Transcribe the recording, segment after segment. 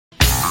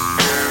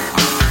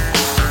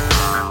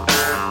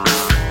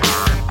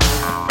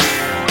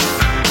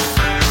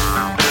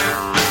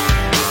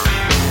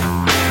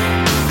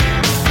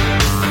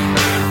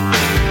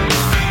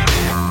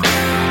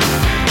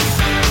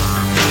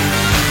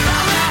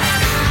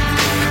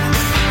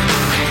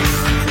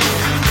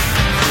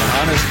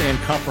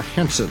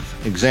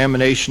comprehensive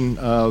examination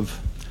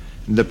of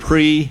the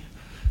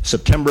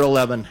pre-September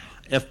 11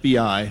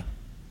 FBI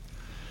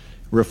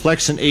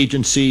reflects an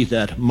agency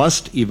that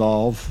must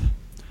evolve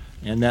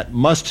and that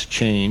must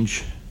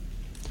change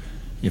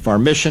if our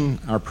mission,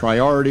 our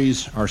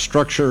priorities, our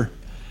structure,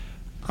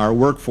 our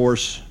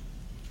workforce,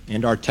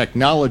 and our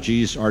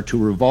technologies are to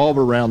revolve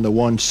around the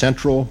one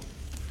central,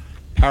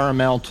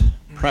 paramount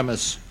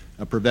premise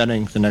of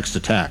preventing the next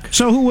attack.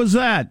 So who was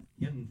that?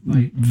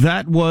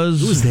 That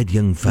was... Who was that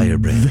young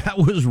firebrand? That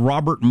was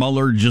Robert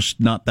Mueller just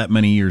not that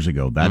many years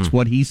ago. That's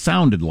what he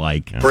sounded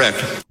like.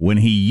 Correct. When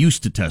he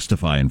used to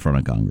testify in front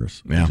of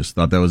Congress. I just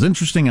thought that was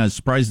interesting. I was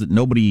surprised that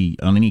nobody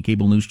on any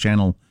cable news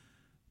channel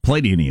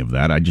played any of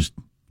that. I just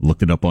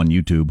looked it up on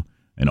YouTube.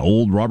 An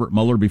old Robert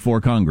Mueller before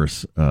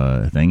Congress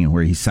thing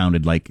where he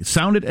sounded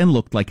and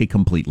looked like a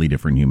completely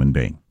different human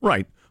being.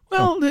 Right.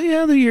 Well,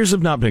 yeah, the years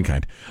have not been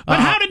kind. But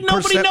how did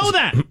nobody know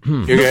that?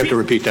 You're going to have to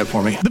repeat that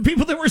for me. The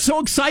people that were so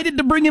excited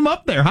to bring him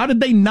up there, how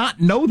did they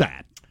not know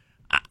that?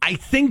 I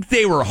think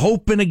they were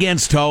hoping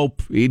against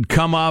hope. He'd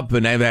come up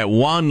and have that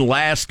one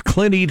last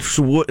Clint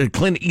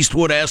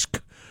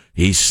Eastwood-esque,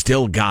 he's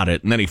still got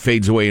it, and then he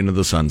fades away into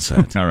the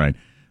sunset. All right.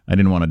 I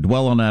didn't want to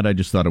dwell on that. I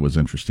just thought it was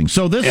interesting.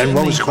 So this. And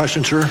what was the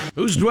question, sir?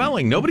 Who's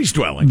dwelling? Nobody's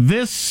dwelling.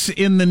 This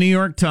in the New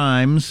York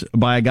Times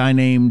by a guy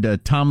named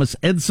Thomas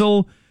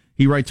Edsel.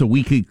 He writes a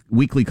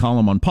weekly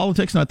column on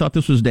politics, and I thought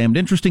this was damned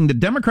interesting. The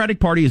Democratic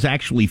Party is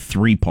actually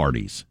three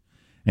parties.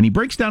 And he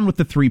breaks down what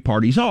the three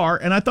parties are,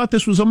 and I thought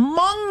this was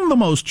among the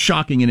most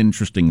shocking and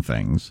interesting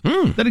things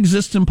that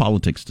exists in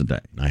politics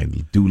today. I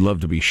do love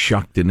to be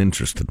shocked and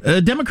interested.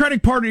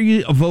 Democratic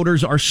Party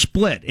voters are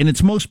split in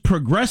its most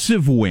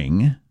progressive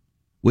wing,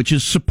 which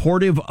is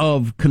supportive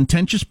of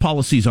contentious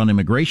policies on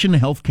immigration,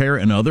 health care,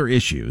 and other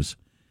issues,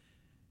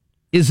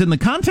 is in the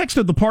context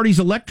of the party's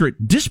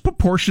electorate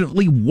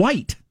disproportionately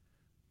white.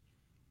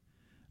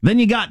 Then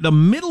you got the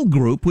middle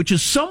group, which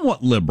is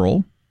somewhat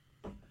liberal.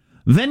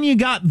 Then you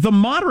got the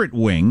moderate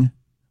wing,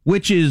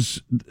 which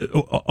is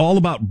all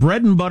about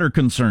bread and butter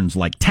concerns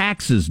like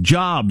taxes,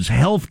 jobs,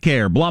 health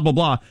care, blah, blah,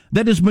 blah.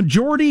 That is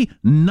majority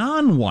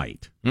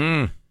non-white.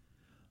 The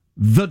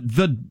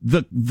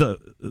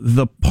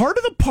part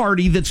of the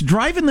party that's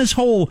driving this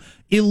whole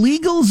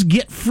illegals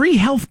get free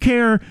health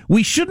care,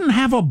 we shouldn't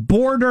have a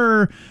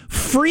border,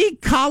 free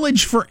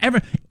college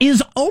forever,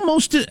 is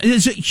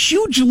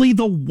hugely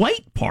the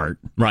white part.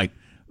 Right.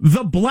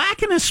 The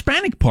black and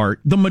Hispanic part,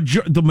 the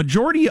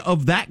majority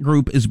of that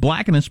group is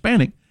black and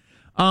Hispanic.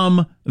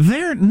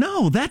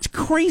 That's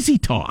crazy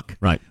talk.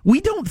 Right.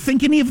 We don't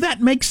think any of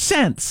that makes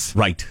sense.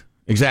 Right.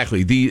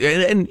 Exactly.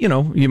 And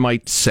you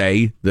might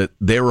say that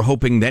they were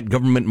hoping that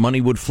government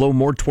money would flow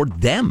more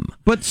toward them.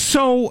 But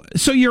so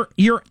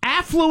you're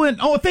affluent.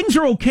 Oh, things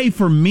are okay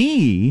for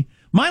me.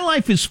 My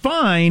life is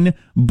fine,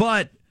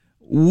 but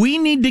we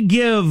need to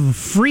give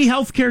free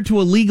health care to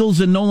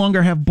illegals and no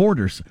longer have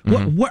borders.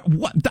 What?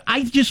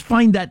 I just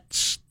find that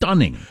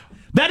stunning.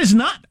 That is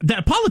not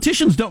that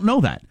politicians don't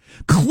know that.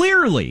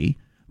 Clearly,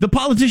 the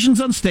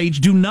politicians on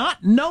stage do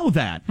not know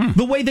that.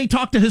 The way they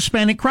talk to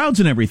Hispanic crowds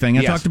and everything.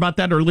 I talked about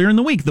that earlier in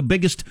the week. The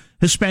biggest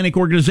Hispanic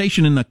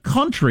organization in the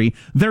country,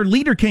 their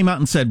leader came out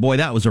and said, boy,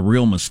 that was a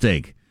real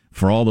mistake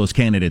for all those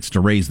candidates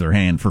to raise their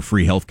hand for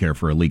free health care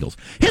for illegals.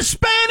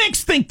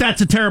 Hispanics think that's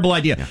a terrible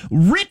idea. Yeah.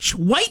 Rich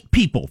white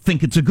people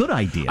think it's a good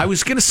idea. I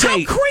was going to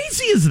say... How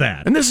crazy is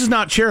that? And this is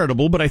not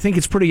charitable, but I think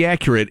it's pretty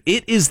accurate.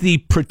 It is the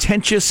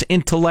pretentious,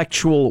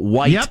 intellectual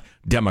white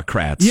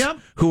Democrats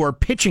who are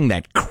pitching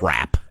that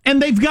crap.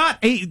 And they've got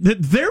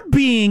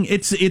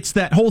it's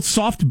that whole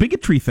soft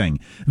bigotry thing.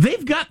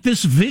 They've got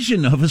this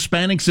vision of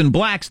Hispanics and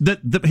blacks that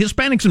the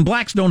Hispanics and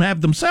blacks don't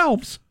have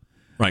themselves.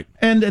 Right.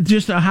 And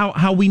just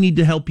how we need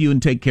to help you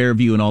and take care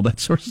of you and all that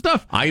sort of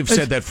stuff. I've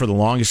said that for the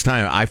longest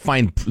time. I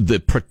find the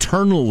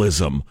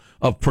paternalism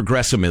of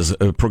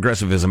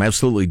progressivism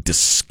absolutely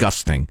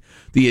disgusting.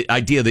 The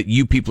idea that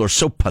you people are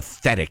so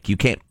pathetic, you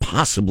can't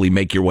possibly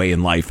make your way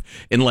in life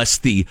unless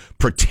the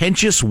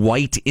pretentious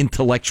white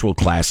intellectual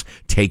class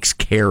takes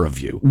care of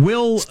you.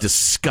 It's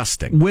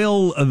disgusting.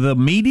 Will the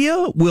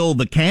media, will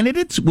the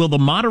candidates, will the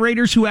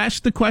moderators who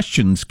ask the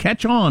questions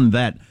catch on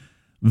that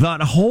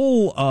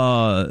whole,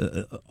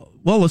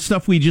 the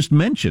stuff we just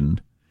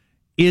mentioned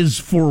is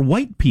for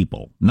white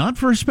people, not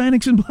for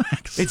Hispanics and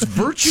blacks. It's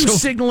virtue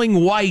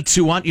signaling whites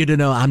who want you to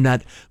know I'm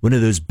not one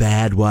of those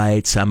bad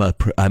whites. I'm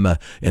a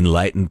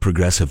enlightened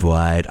progressive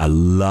white. I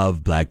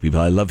love black people.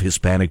 I love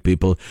Hispanic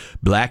people.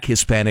 Black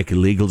Hispanic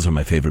illegals are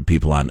my favorite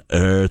people on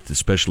earth,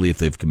 especially if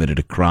they've committed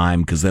a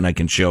crime, because then I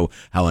can show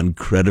how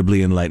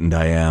incredibly enlightened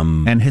I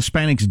am. And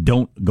Hispanics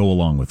don't go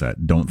along with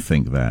that. Don't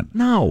think that.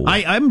 No.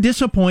 I'm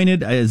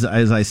disappointed, as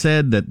I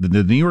said, that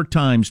the New York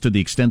Times, to the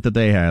extent that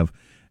they have,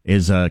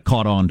 is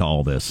caught on to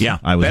all this. Yeah,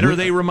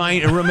 they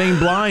remain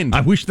blind. I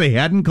wish they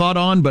hadn't caught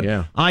on,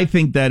 but I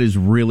think that is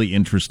really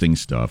interesting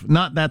stuff.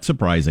 Not that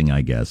surprising,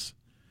 I guess.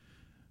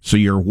 So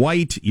you're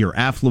white, you're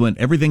affluent,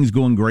 everything's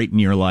going great in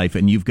your life,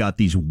 and you've got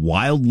these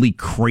wildly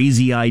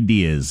crazy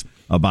ideas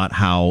about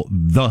how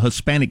the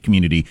Hispanic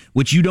community,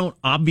 which you don't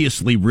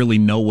obviously really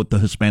know what the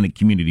Hispanic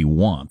community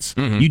wants.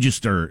 You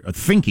just are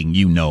thinking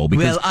you know.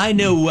 Because, I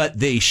know what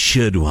they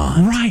should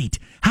want. right.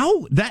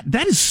 How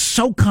that is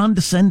so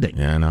condescending.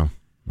 Yeah,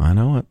 I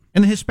know it.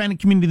 And the Hispanic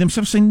community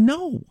themselves say,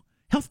 no.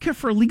 Healthcare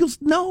for illegals?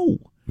 No.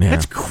 Yeah.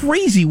 That's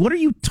crazy. What are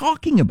you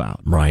talking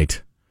about?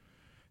 Right.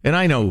 And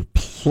I know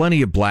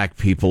plenty of black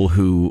people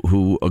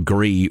who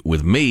agree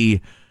with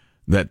me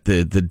that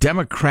the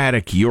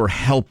democratic, you're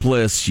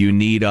helpless, you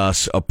need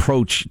us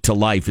approach to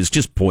life is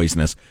just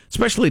poisonous,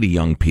 especially to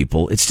young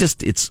people.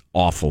 It's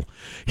awful.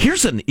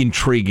 Here's an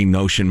intriguing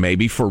notion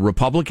maybe for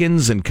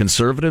Republicans and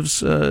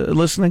conservatives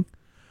listening.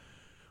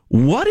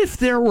 What if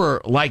there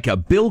were like a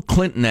Bill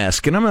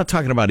Clinton-esque, and I'm not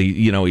talking about,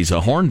 he's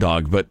a horn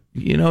dog, but,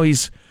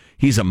 he's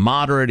a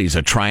moderate, he's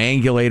a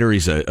triangulator,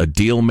 he's a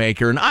deal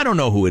maker, and I don't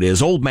know who it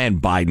is. Old man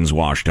Biden's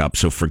washed up,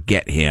 so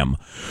forget him.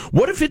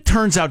 What if it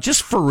turns out,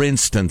 just for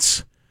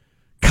instance,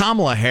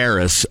 Kamala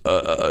Harris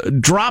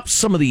drops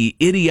some of the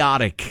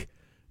idiotic,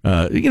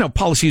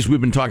 policies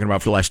we've been talking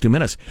about for the last 2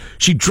 minutes.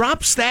 She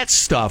drops that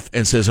stuff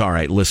and says, all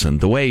right, listen,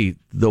 the way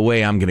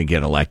I'm going to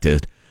get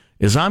elected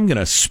is I'm going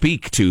to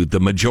speak to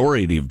the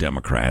majority of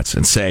Democrats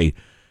and say,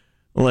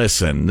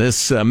 listen,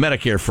 this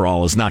Medicare for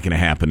all is not going to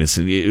happen.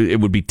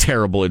 It would be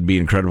terrible. It'd be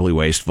incredibly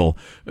wasteful.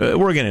 We're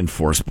going to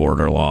enforce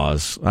border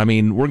laws. I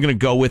mean, we're going to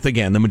go with,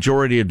 again, the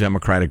majority of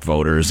Democratic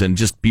voters and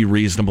just be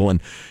reasonable.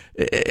 And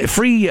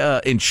free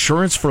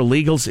insurance for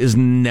illegals is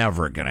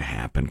never going to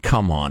happen.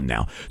 Come on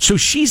now. So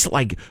she's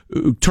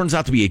turns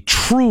out to be a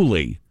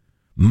truly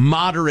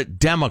moderate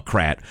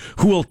Democrat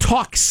who will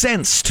talk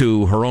sense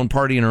to her own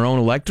party and her own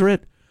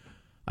electorate.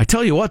 I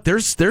tell you what,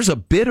 there's a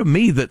bit of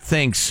me that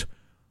thinks,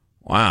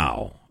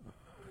 wow,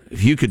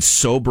 if you could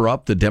sober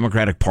up the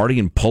Democratic Party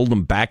and pull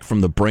them back from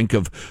the brink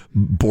of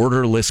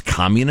borderless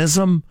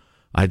communism,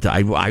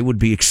 I would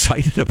be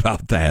excited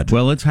about that.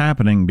 Well, it's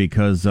happening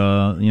because,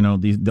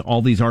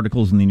 all these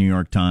articles in the New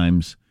York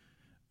Times,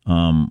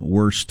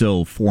 we're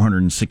still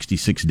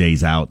 466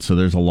 days out, so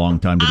there's a long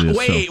time to do this.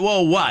 Wait,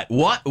 well, what?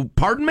 What?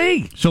 Pardon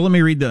me? So let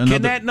me read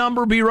Can that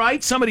number be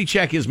right? Somebody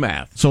check his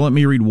math. So let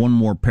me read one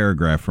more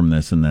paragraph from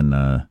this, and then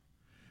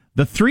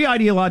the three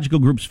ideological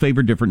groups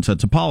favor different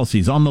sets of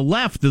policies. On the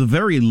left, the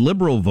very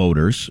liberal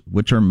voters,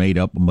 which are made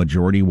up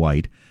majority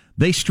white,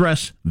 they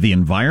stress the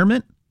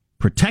environment,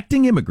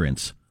 protecting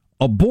immigrants,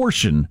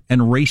 abortion,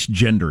 and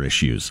race-gender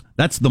issues.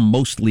 That's the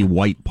mostly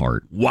white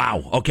part.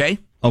 Wow. Okay.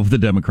 Of the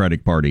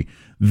Democratic Party.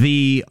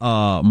 The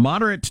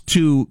moderate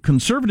to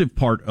conservative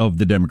part of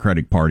the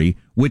Democratic Party,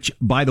 which,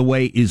 by the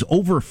way, is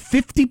over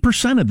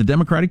 50% of the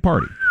Democratic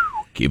Party.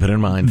 Keep it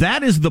in mind.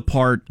 That is the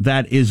part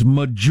that is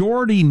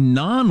majority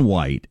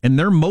non-white, and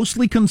they're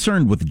mostly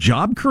concerned with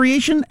job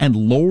creation and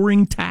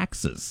lowering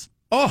taxes.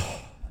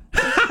 Oh.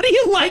 How do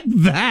you like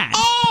that?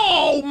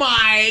 Oh,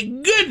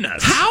 my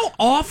goodness. How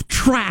off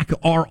track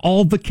are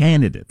all the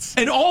candidates?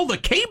 And all the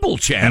cable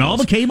channels.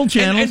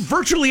 And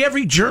virtually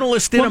every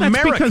journalist in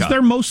America. That's because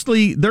they're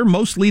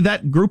mostly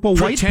that group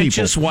of white people.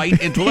 Pretentious white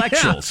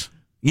intellectuals.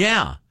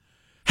 Yeah.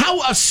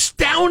 How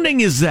astounding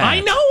is that? I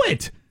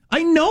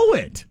know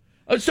it.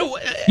 So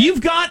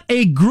you've got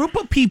a group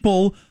of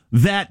people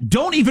that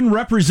don't even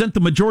represent the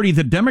majority of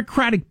the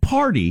Democratic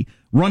Party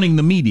running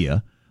the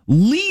media,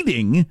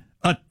 leading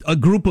a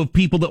group of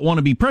people that want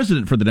to be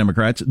president for the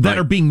Democrats that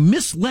are being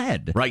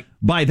misled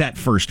by that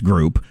first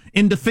group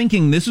into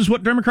thinking this is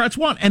what Democrats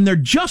want. And they're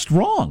just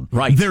wrong.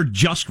 Right. They're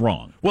just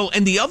wrong. Well,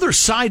 and the other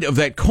side of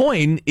that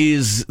coin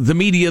is the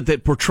media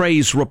that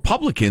portrays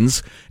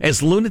Republicans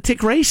as lunatic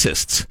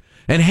racists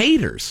and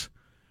haters,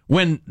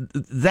 when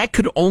that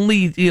could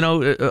only,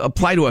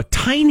 apply to a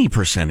tiny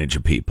percentage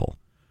of people.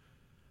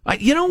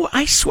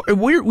 I swear,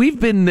 we've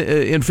been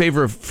in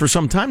favor for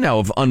some time now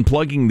of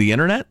unplugging the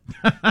internet.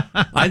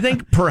 I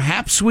think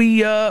perhaps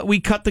we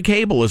cut the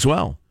cable as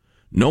well.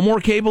 No more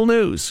cable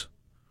news.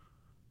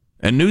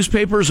 And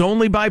newspapers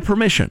only by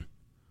permission.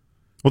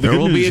 Well, there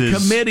will be a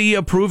committee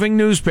approving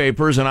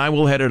newspapers, and I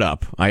will head it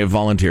up. I have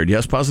volunteered.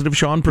 Yes, Positive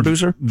Sean,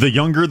 producer? The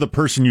younger the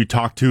person you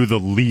talk to, the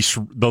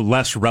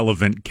less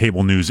relevant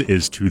cable news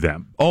is to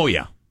them. Oh,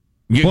 yeah.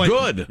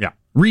 Good. Yeah.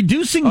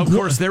 Of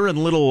course, they're in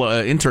little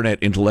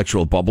internet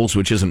intellectual bubbles,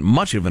 which isn't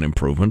much of an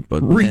improvement.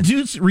 But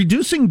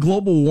reducing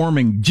global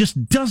warming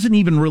just doesn't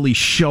even really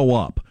show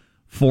up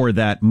for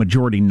that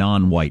majority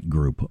non-white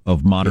group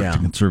of moderate to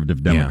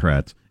conservative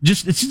Democrats.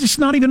 It's just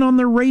not even on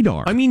their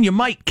radar. I mean, you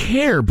might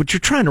care, but you're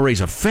trying to raise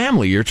a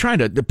family. You're trying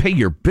to pay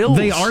your bills.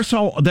 They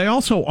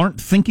also aren't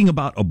thinking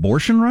about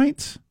abortion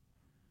rights.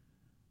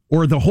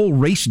 Or the whole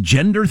race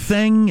gender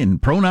thing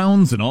and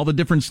pronouns and all the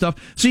different stuff.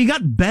 So you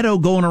got Beto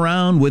going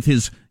around with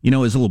his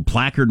little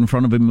placard in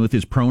front of him with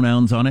his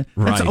pronouns on it.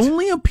 Right. That's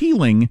only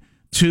appealing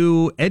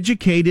to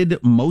educated,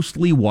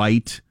 mostly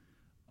white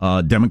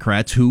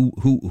Democrats who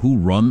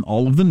run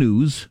all of the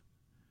news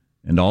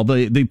and all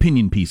the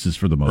opinion pieces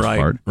for the most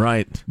part.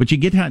 Right. But you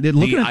get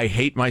I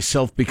hate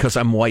myself because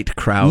I'm white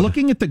crowd.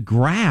 Looking at the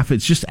graph,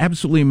 it's just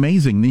absolutely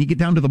amazing. Then you get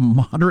down to the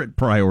moderate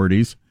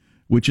priorities,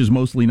 which is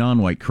mostly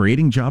non-white,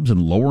 creating jobs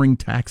and lowering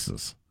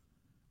taxes.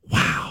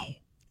 Wow.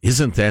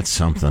 Isn't that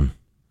something?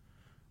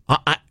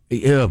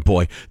 Oh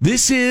boy.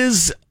 This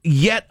is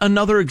yet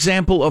another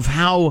example of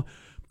how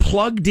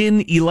plugged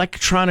in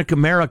electronic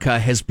America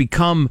has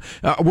become.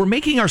 We're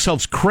making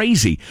ourselves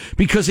crazy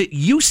because it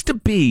used to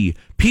be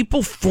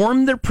people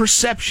formed their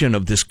perception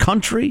of this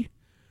country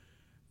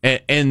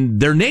and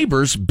their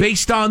neighbors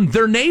based on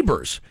their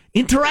neighbors'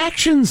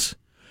 interactions.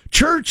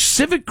 Church,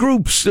 civic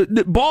groups,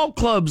 ball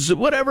clubs,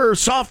 whatever,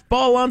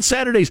 softball on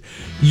Saturdays.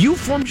 You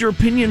formed your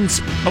opinions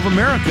of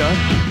America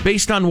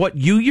based on what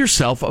you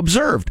yourself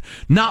observed,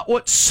 not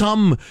what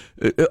some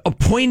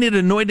appointed,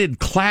 anointed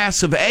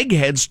class of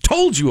eggheads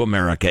told you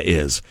America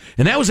is.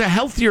 And that was a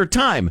healthier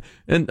time.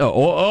 And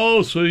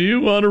so you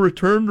want to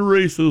return to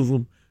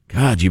racism?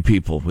 God, you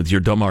people with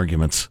your dumb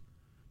arguments.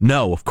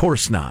 No, of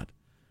course not.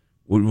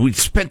 We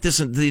spent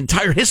the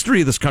entire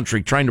history of this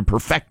country trying to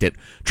perfect it,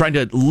 trying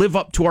to live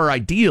up to our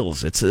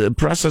ideals. It's a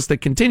process that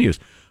continues.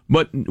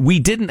 But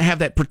we didn't have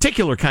that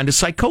particular kind of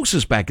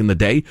psychosis back in the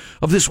day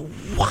of this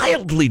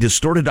wildly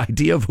distorted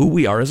idea of who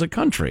we are as a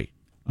country.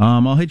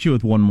 I'll hit you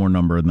with one more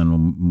number, and then we'll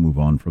move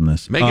on from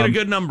this. Make it a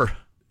good number.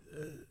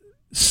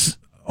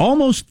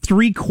 Almost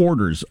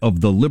 3/4 of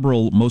the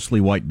liberal,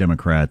 mostly white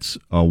Democrats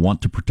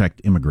want to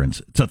protect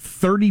immigrants. It's a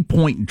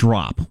 30-point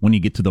drop when you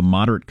get to the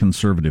moderate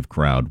conservative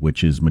crowd,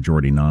 which is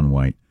majority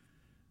non-white.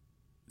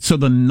 So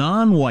the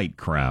non-white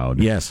crowd,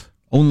 yes,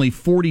 only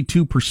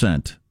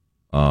 42%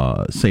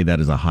 say that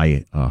is a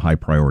high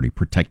priority,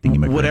 protecting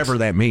immigrants. Whatever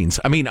that means.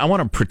 I mean, I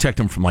want to protect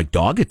them from like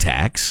dog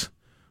attacks.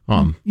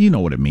 You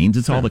know what it means.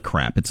 It's all the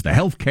crap. It's the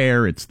health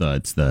care. It's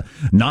the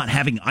not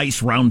having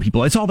ice around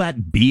people. It's all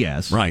that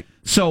BS. Right.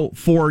 So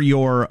for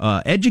your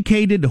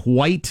educated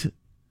white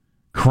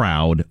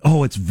crowd,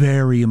 it's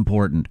very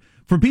important.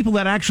 For people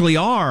that actually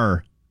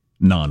are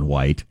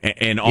non-white,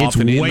 and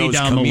often it's in way those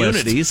down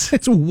communities, the list.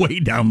 It's way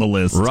down the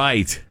list.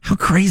 Right. How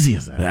crazy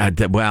is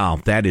that?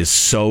 Wow, that is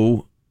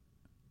so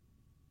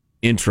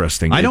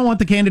interesting. I don't want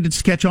the candidates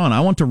to catch on. I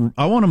want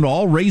them to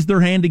all raise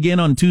their hand again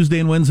on Tuesday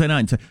and Wednesday night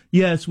and say,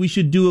 yes, we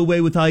should do away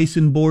with ICE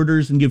and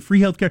borders and give free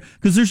health care,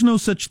 because there's no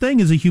such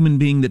thing as a human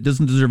being that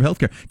doesn't deserve health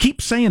care.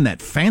 Keep saying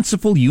that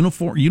fanciful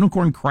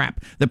unicorn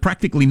crap that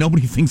practically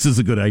nobody thinks is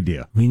a good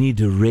idea. We need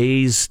to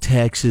raise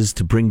taxes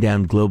to bring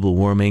down global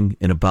warming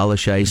and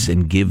abolish ICE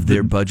and give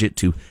their budget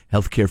to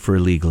health care for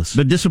illegals.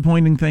 The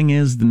disappointing thing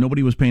is that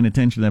nobody was paying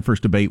attention to that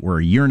first debate. We're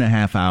a year and a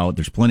half out.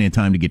 There's plenty of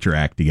time to get your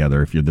act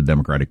together if you're the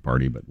Democratic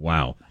Party, but wow.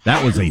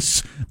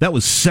 That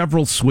was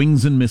several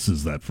swings and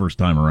misses that first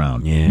time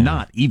around. Yeah.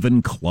 Not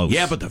even close.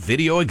 Yeah, but the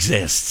video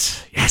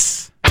exists.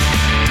 Yes.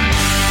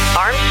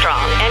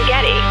 Armstrong and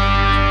Getty.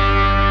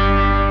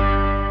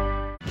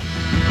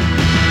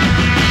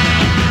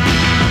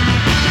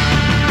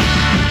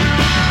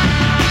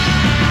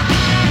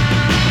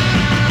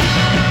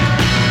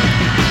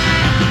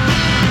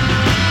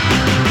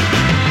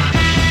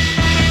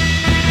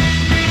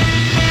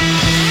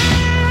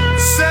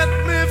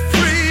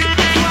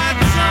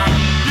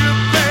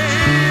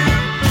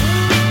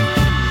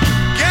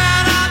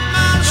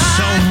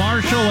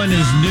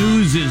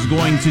 Is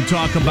going to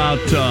talk about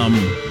a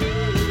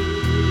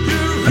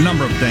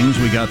number of things.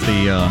 We got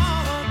the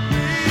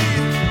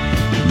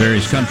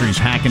various countries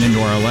hacking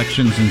into our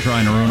elections and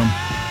trying to ruin them,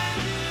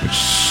 which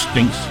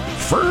stinks.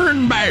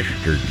 Foreign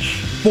bastards.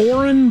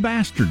 Foreign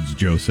bastards,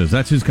 Joe says.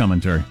 That's his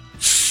commentary.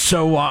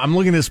 So I'm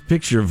looking at this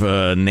picture of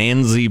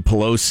Nancy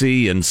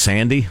Pelosi and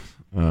Sandy,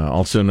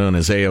 also known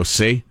as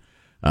AOC,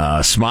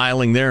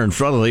 smiling there in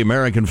front of the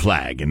American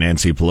flag in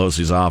Nancy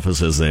Pelosi's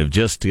office as they've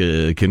just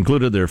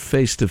concluded their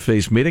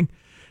face-to-face meeting.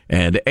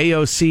 And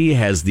AOC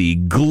has the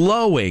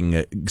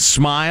glowing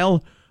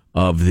smile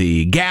of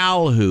the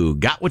gal who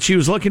got what she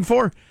was looking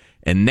for.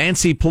 And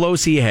Nancy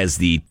Pelosi has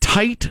the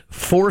tight,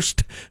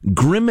 forced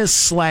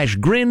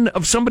grimace/grin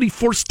of somebody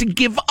forced to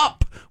give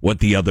up what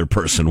the other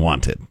person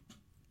wanted.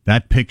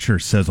 That picture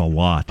says a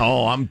lot.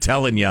 Oh, I'm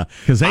telling you.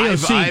 Because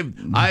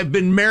AOC... I've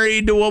been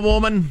married to a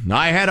woman.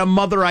 I had a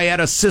mother. I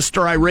had a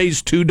sister. I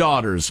raised 2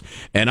 daughters.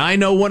 And I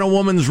know when a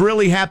woman's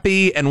really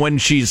happy and when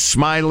she's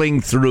smiling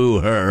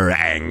through her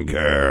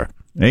anger.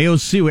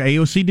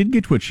 AOC did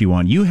get what she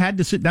wanted. You had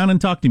to sit down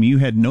and talk to me. You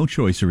had no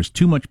choice. There was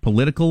too much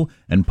political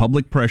and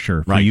public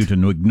pressure for you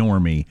to ignore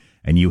me.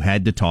 And you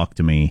had to talk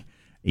to me,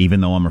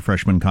 even though I'm a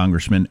freshman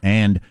congressman.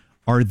 And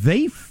are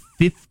they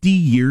 50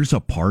 years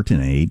apart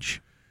in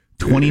age?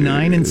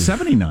 29 and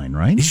 79,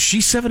 right? Is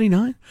she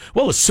 79?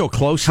 Well, it's so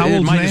close. How it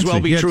old's might Nancy? as well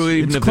be true,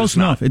 even it's if close it's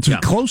not. enough. It's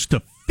close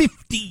to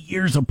 50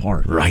 years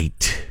apart.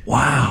 Right.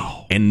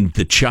 Wow. And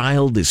the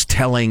child is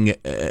telling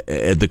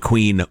the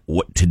queen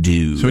what to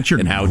do so it's your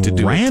and how to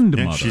do it.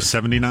 grandmother. And she's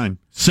 79.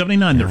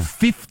 79. They're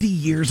 50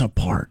 years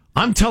apart.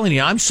 I'm telling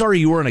you, I'm sorry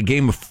you weren't a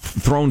Game of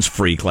Thrones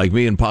freak like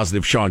me and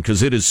Positive Sean,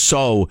 because it is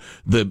so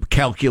the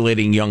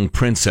calculating young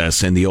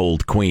princess and the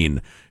old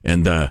queen.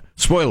 And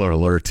spoiler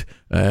alert,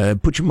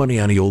 put your money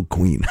on the old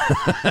queen.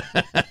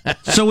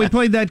 So we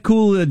played that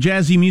cool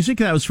jazzy music.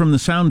 That was from the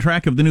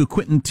soundtrack of the new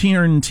Quentin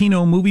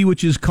Tarantino movie,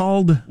 which is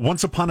called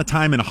Once Upon a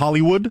Time in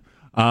Hollywood.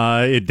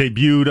 It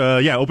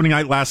debuted, opening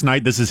night last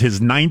night. This is his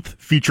 9th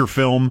feature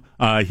film.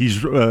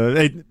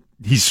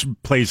 He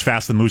plays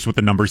fast and loose with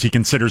the numbers. He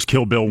considers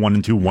Kill Bill 1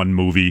 and 2 one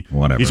movie.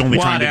 Whatever. He's only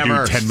trying to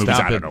do 10 movies.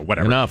 I don't know.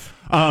 Whatever. Enough.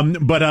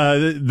 But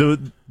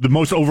the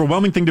most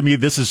overwhelming thing to me,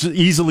 this is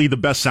easily the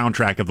best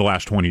soundtrack of the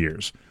last 20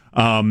 years.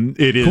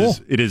 It is Cool.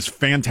 It is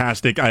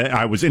fantastic.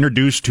 I was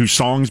introduced to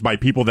songs by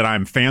people that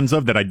I'm fans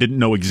of that I didn't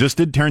know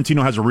existed.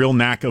 Tarantino has a real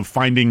knack of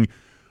finding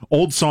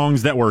old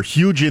songs that were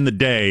huge in the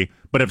day,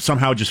 but have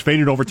somehow just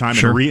faded over time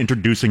and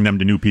reintroducing them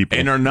to new people.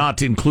 And are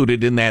not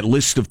included in that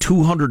list of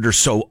 200 or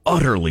so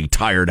utterly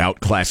tired out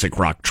classic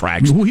rock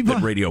tracks that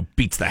radio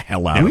beats the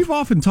hell out of. We've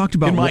often talked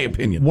about, in my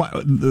opinion,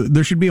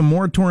 there should be a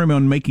moratorium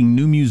on making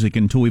new music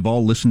until we've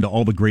all listened to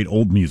all the great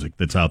old music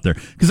that's out there.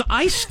 Because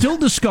I still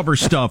discover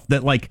stuff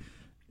that, like,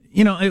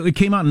 you know, it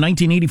came out in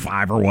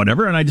 1985 or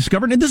whatever, and I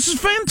discovered it. This is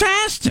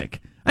fantastic.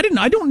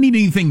 I don't need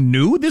anything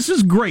new. This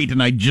is great,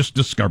 and I just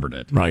discovered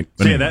it. Right.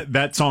 So yeah,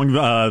 that song,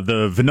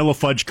 the Vanilla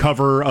Fudge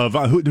cover of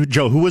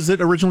Joe. Who was it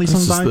originally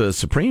sung by? The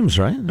Supremes,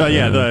 right?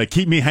 The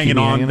Keep Me Hanging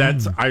On.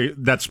 Hanging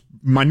That's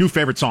my new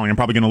favorite song. I'm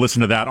probably going to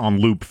listen to that on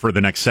loop for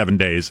the next 7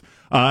 days.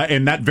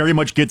 And that very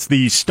much gets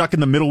the stuck in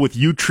the middle with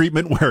you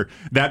treatment, where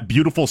that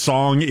beautiful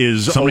song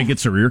is Somebody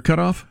gets their ear cut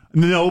off?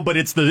 No, but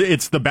it's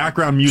the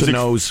background music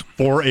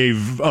for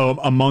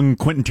among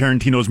Quentin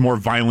Tarantino's more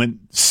violent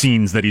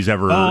scenes that he's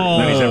ever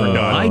done.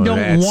 I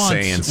don't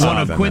want one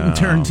of Quentin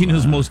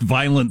Tarantino's most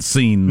violent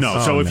scenes.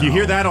 No, so if you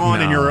hear that on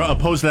and you're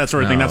opposed to that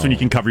sort of thing, that's when you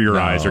can cover your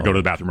eyes or go to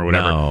the bathroom or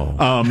whatever.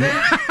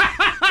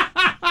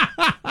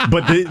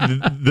 But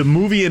the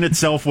movie in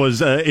itself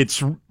was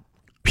it's.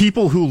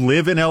 People who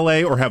live in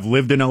L.A. or have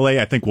lived in L.A.,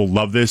 I think, will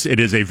love this. It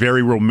is a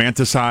very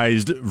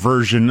romanticized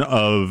version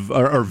of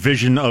or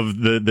vision of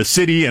the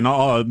city and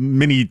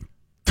many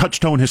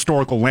touchstone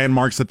historical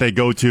landmarks that they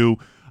go to.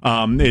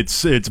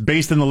 It's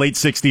based in the late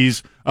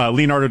 60s.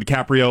 Leonardo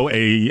DiCaprio,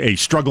 a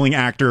struggling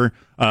actor,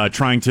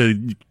 trying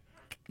to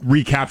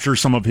recapture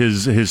some of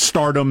his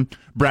stardom.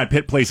 Brad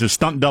Pitt plays his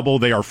stunt double.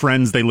 They are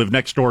friends. They live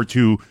next door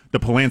to the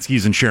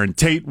Polanskis and Sharon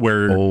Tate,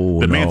 where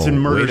the Manson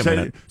murders.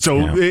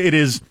 It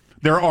is.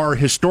 There are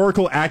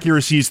historical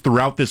accuracies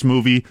throughout this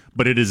movie,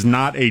 but it is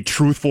not a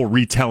truthful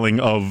retelling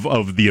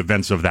of the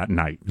events of that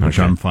night. Which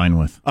I'm fine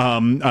with.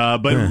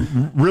 But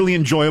really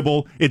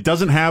enjoyable. It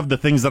doesn't have the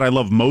things that I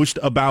love most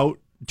about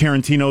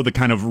Tarantino, the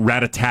kind of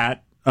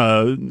rat-a-tat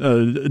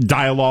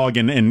dialogue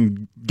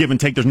and give and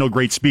take. There's no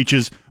great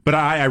speeches, but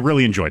I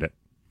really enjoyed it.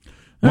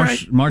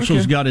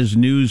 Marshall's got his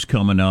news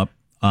coming up.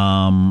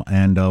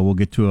 And we'll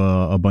get to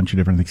a bunch of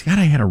different things. God,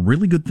 I had a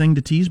really good thing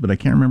to tease, but I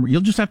can't remember.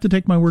 You'll just have to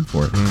take my word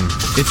for it.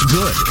 It's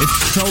good. It's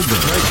so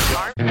good.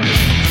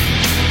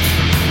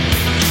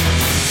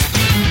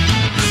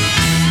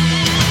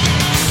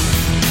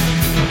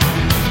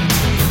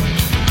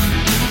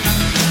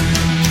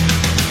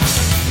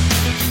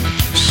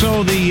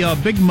 So the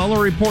big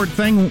Mueller report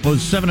thing was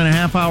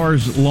 7.5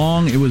 hours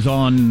long. It was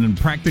on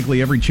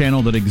practically every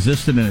channel that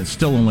existed, and it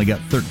still only got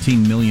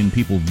 13 million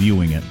people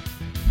viewing it,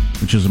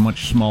 which is a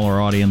much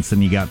smaller audience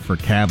than you got for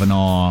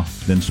Kavanaugh,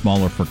 then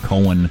smaller for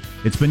Cohen.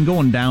 It's been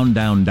going down,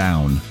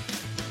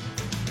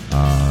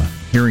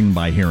 hearing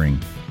by hearing.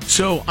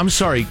 So, I'm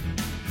sorry,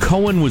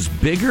 Cohen was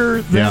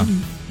bigger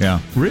than... Yeah.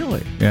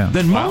 Really? Yeah.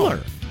 Than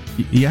Mueller?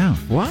 Yeah.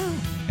 Wow.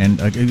 And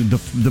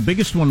the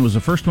biggest one was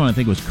the first one, I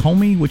think, was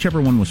Comey,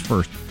 whichever one was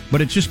first.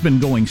 But it's just been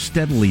going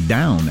steadily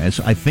down, as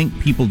I think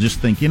people just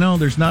think,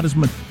 there's not as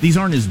much... These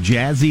aren't as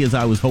jazzy as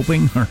I was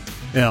hoping,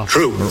 Yeah,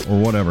 true, or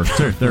whatever.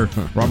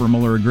 Robert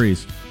Mueller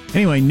agrees.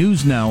 Anyway,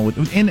 news now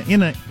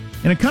in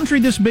a country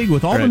this big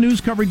with all the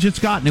news coverage it's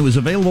gotten, it was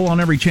available on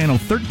every channel.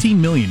 13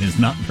 million is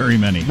not very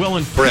many. Well,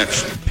 and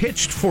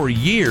pitched for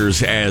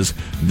years as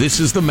this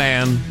is the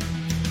man,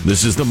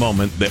 this is the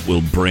moment that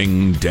will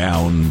bring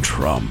down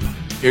Trump.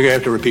 You're going to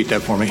have to repeat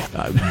that for me.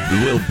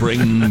 Will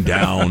bring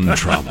down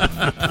Trump.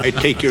 I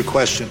take your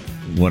question.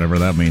 Whatever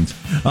that means.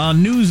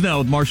 News now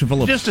with Marshall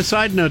Phillips. Just a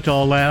side note to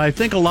all that, I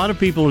think a lot of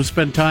people have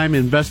spent time,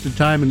 invested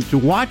time to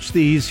watch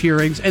these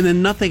hearings, and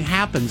then nothing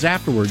happens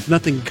afterwards.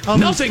 Nothing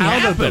comes out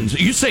happens. of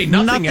them. You say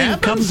nothing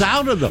happens? Comes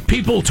out of them.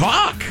 People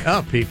talk.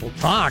 Oh, people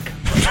talk.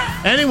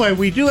 Anyway,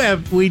 we do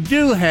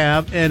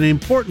have an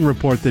important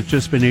report that's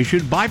just been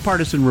issued,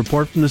 bipartisan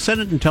report from the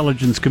Senate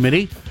Intelligence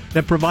Committee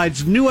that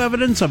provides new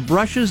evidence of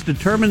Russia's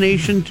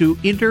determination to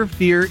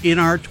interfere in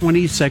our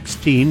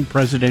 2016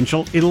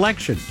 presidential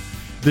election.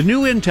 The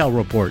new intel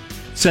report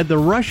said the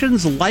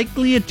Russians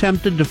likely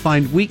attempted to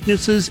find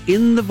weaknesses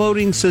in the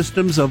voting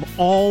systems of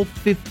all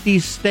 50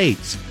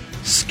 states,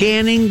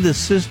 scanning the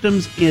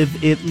systems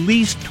of at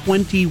least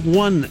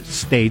 21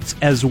 states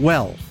as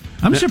well.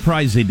 I'm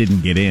surprised they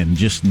didn't get in,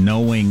 just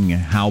knowing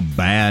how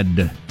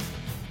bad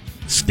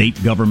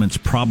state governments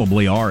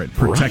probably are at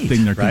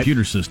protecting their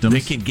computer systems. They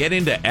can get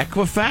into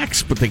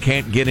Equifax, but they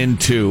can't get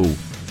into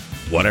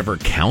whatever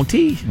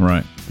county?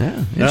 Right.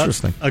 Yeah,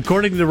 interesting.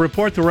 According to the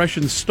report, the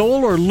Russians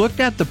stole or looked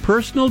at the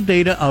personal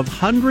data of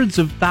hundreds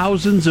of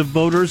thousands of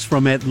voters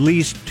from at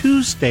least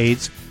 2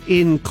 states,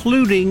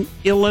 including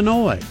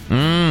Illinois.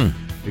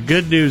 The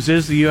good news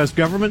is the U.S.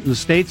 government and the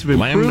states have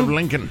Land of improved,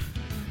 Lincoln.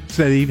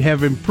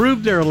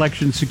 their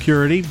election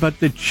security, but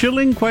the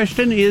chilling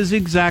question is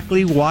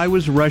exactly why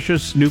was Russia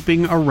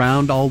snooping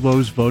around all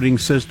those voting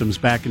systems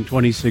back in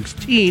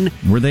 2016?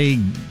 Were they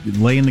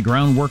laying the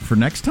groundwork for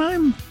next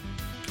time?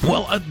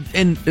 Well,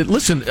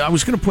 listen, I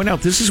was going to point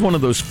out this is one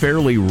of those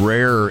fairly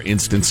rare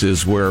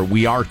instances where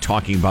we are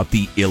talking about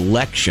the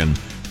election,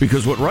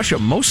 because what Russia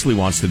mostly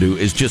wants to do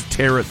is just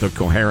tear at the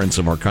coherence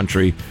of our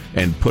country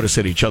and put us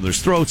at each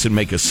other's throats and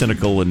make us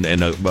cynical and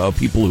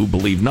people who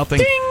believe nothing.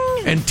 Ding!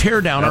 And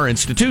tear down our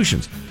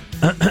institutions.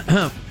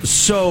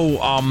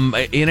 So,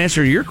 in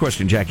answer to your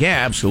question, Jack,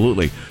 yeah,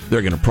 absolutely.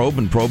 They're going to probe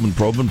and probe and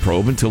probe and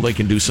probe until they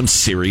can do some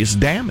serious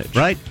damage.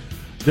 Right.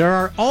 There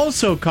are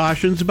also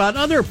cautions about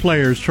other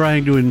players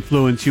trying to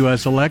influence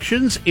U.S.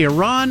 elections,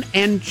 Iran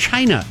and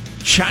China.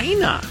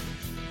 China.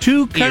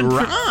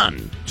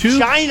 Iran.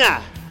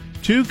 China.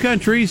 Two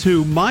countries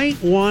who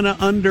might want to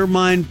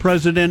undermine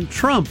President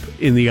Trump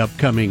in the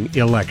upcoming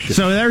election.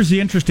 So there's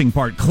the interesting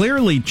part.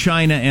 Clearly,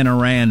 China and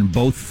Iran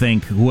both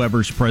think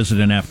whoever's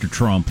president after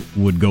Trump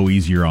would go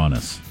easier on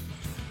us.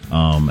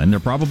 And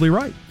they're probably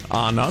right.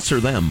 On us or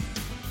them?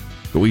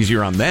 Go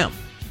easier on them.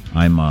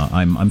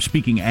 I'm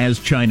speaking as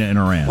China and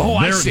Iran. Oh,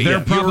 I see.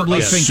 They're probably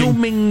You're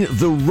assuming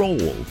the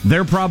role.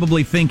 They're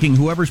probably thinking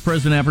whoever's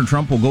president after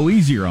Trump will go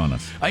easier on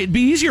us. It'd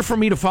be easier for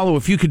me to follow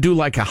if you could do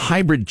like a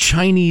hybrid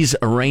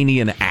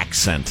Chinese-Iranian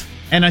accent.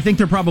 And I think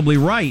they're probably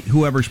right,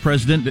 whoever's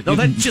president. No,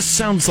 that just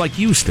sounds like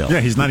you still. Yeah,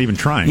 he's not even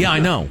trying. Yeah, I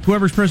know.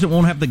 Whoever's president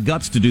won't have the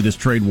guts to do this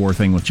trade war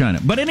thing with China.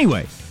 But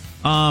anyway,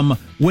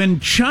 when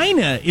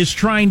China is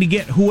trying to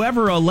get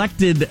whoever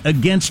elected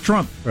against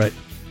Trump... Right.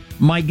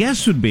 My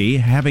guess would be,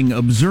 having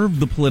observed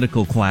the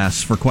political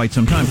class for quite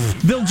some time,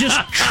 they'll just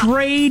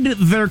trade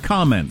their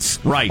comments.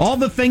 Right. All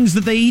the things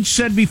that they each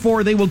said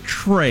before, they will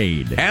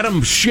trade.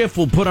 Adam Schiff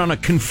will put on a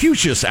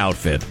Confucius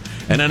outfit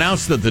and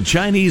announce that the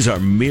Chinese are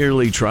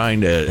merely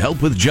trying to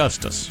help with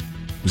justice.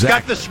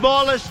 Got the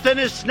smallest,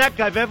 thinnest neck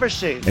I've ever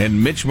seen.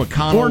 And Mitch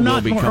McConnell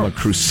will become a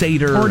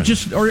crusader. Or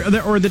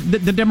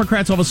the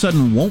Democrats all of a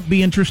sudden won't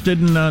be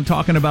interested in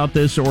talking about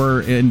this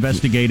or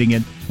investigating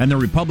it, and the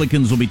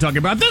Republicans will be talking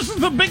about, this is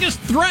the biggest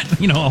threat.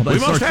 You know, all that we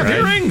must have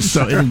hearings.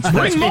 So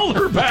bring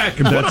Mueller back.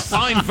 What a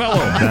fine fellow.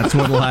 That's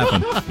what will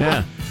happen.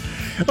 Yeah.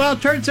 Well,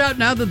 it turns out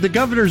now that the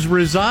governor's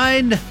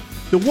resigned,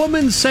 the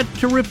woman set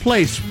to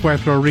replace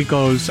Puerto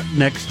Rico's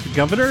next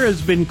governor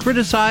has been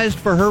criticized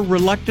for her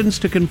reluctance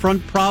to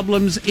confront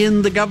problems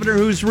in the governor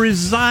who's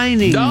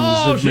resigning.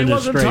 No, she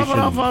wasn't tough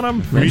enough on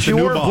him. And she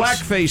wore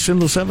blackface in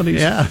the 70s.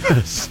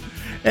 Yes.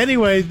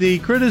 Anyway, the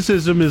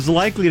criticism is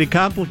likely to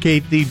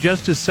complicate the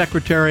Justice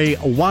Secretary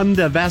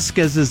Wanda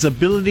Vasquez's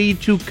ability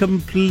to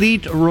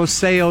complete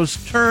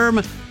Roseo's term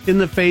in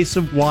the face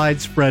of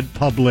widespread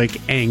public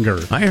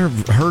anger. I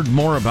have heard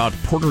more about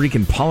Puerto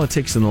Rican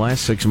politics in the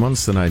last 6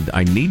 months than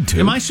I need to.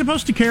 Am I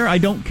supposed to care? I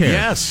don't care.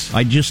 Yes.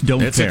 I just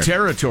don't it's care. It's a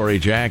territory,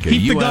 Jack.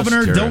 Keep the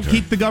governor, don't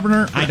keep the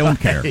governor. I don't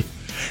care.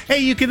 Hey,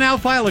 you can now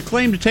file a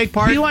claim to take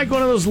part. Be like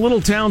one of those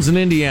little towns in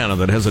Indiana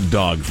that has a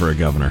dog for a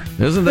governor.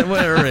 Isn't that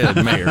what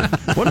mayor?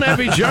 Wouldn't that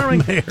be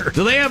charming? Mayor.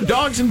 Do they have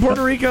dogs in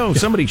Puerto Rico?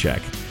 Somebody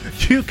check.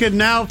 You can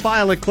now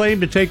file a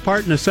claim to take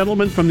part in a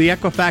settlement from the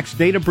Equifax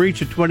data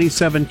breach of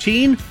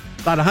 2017.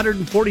 About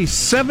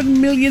 147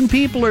 million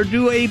people are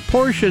due a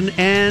portion,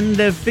 and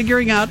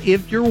figuring out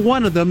if you're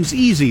one of them's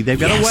easy. They've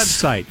got a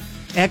website,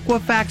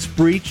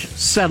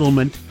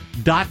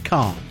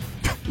 EquifaxBreachSettlement.com.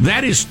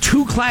 That is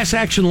 2 class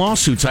action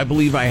lawsuits I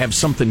believe I have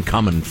something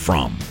coming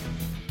from.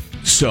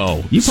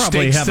 So, you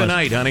probably have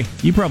tonight, honey.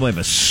 You probably have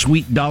a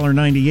sweet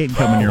 $1.98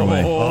 coming your way.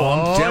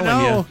 I'm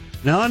telling you.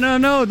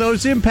 No.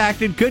 Those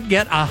impacted could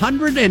get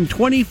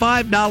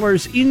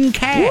 $125 in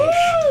cash.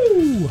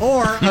 Woo!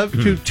 Or up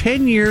to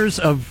 10 years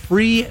of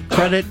free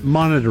credit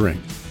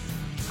monitoring.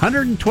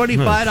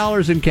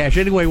 $125 in cash.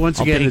 Anyway, once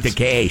again, it's the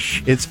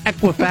cash. It's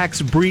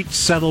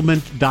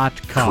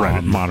EquifaxBreachSettlement.com.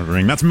 Credit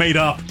monitoring. That's made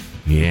up.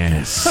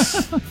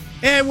 Yes.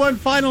 And one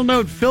final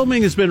note,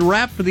 filming has been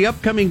wrapped for the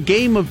upcoming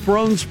Game of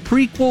Thrones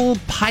prequel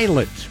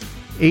pilot.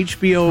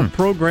 HBO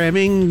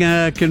programming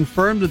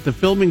confirmed that the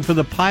filming for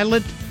the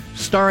pilot,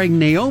 starring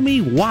Naomi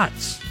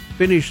Watts,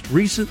 finished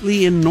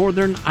recently in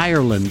Northern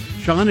Ireland.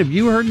 Sean, have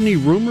you heard any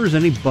rumors,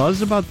 any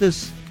buzz about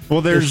this?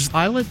 Well, there's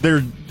pilot.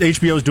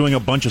 HBO's doing a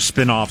bunch of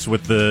spin-offs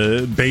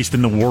based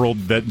in the world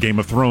that Game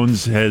of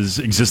Thrones has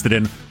existed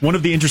in. One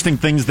of the interesting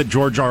things that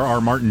George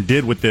R.R. Martin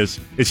did with this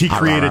is he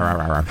created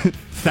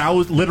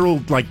literal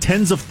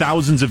tens of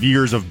thousands of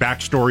years of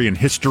backstory and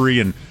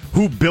history and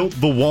who built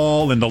the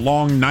wall and the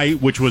Long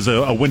Night, which was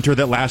a winter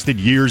that lasted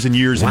years and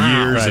years and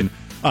years, right. and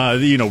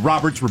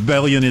Robert's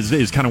Rebellion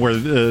is kind of where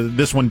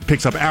this one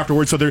picks up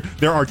afterwards. So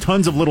there are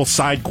tons of little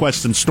side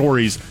quests and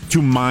stories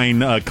to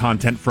mine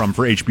content from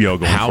for HBO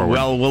going How forward.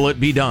 well will it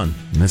be done?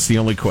 That's the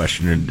only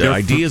question.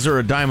 Ideas are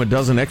a dime a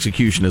dozen.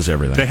 Execution is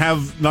everything. They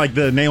have like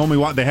the Naomi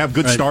Watts. They have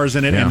good stars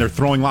in it, and they're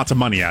throwing lots of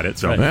money at it.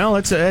 So well,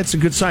 that's a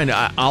good sign.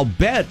 I'll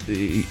bet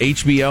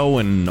HBO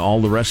and all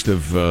the rest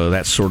of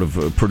that sort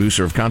of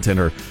producer of content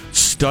are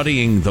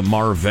studying the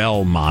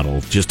Marvel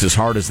model just as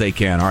hard as they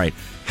can. All right,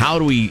 how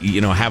do we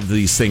have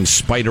these things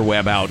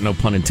spiderweb out, no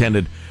pun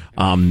intended,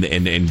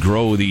 and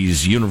grow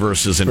these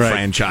universes and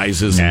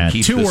franchises and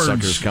keep the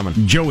suckers coming?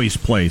 Joey's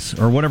Place,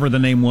 or whatever the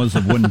name was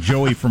of when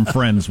Joey from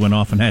Friends went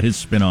off and had his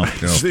spin-off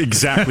show. It's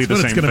exactly the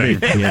same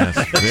thing. Yes,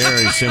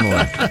 very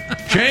similar.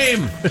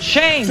 Shame.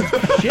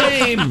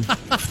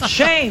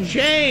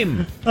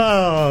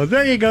 Oh,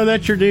 there you go.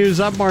 That's your news.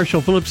 I'm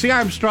Marshall Phillips, the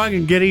Armstrong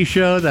and Getty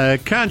Show, the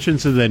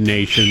conscience of the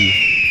nation.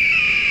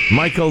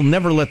 Michael,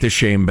 never let the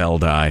shame bell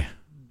die.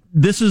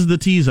 This is the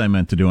tease I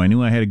meant to do. I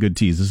knew I had a good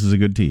tease. This is a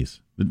good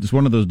tease. It's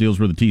one of those deals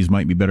where the tease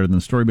might be better than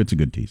the story, but it's a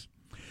good tease.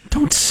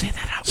 Don't say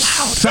that out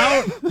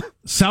loud.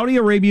 Saudi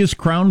Arabia's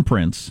crown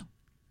prince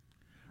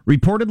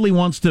reportedly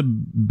wants to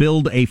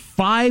build a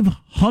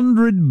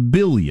 $500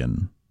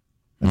 billion.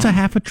 That's a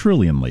 $500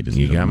 billion, ladies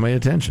and You gentlemen. got my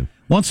attention.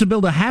 Wants to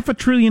build a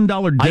 $500 billion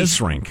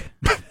Ice rink.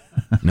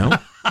 No?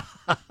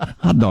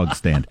 hot dog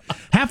stand.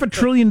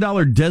 $500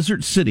 billion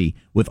desert city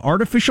with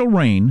artificial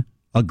rain,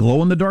 a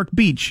glow-in-the-dark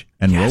beach,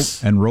 and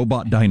Yes. and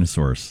robot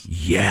dinosaurs.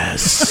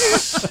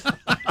 Yes.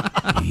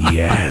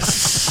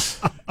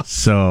 Yes.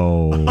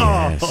 So,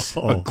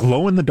 A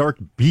glow-in-the-dark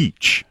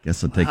beach.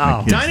 guess I'll take my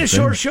kids.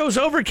 Dinosaur there. show's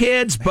over,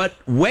 kids, but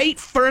wait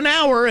for an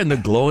hour and the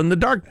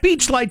glow-in-the-dark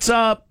beach lights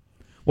up.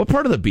 What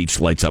part of the beach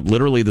lights up?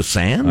 Literally the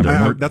sand?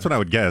 That's what I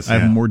would guess. I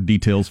have more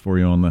details for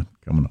you on that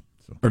coming up.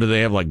 So. Or do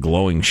they have like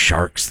glowing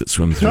sharks that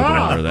swim through the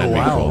water? That'd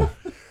be cool.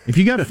 If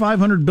you got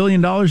 $500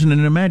 billion and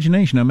an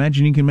imagination, I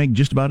imagine you can make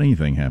just about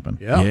anything happen.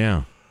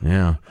 Yeah.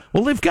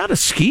 Well, they've got a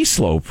ski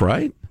slope,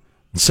 right?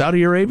 In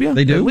Saudi Arabia?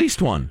 They do? At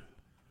least one.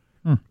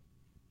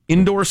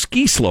 Indoor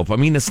ski slope. I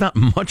mean, it's not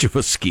much of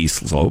a ski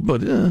slope,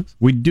 but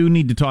We do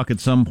need to talk at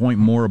some point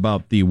more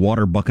about the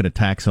water bucket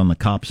attacks on the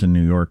cops in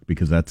New York,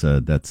 because that's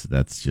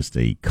just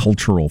a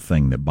cultural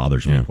thing that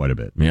bothers me quite a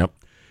bit. Yep.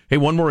 Hey,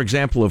 one more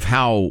example of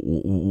how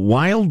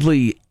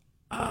wildly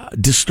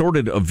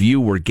distorted a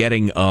view we're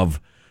getting of,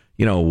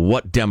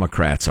 what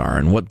Democrats are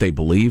and what they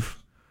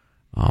believe.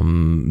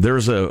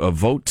 There's a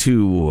vote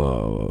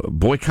to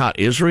boycott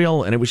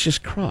Israel, and it was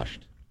just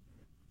crushed.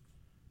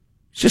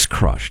 It's just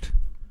crushed.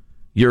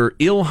 Your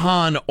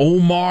Ilhan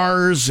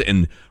Omars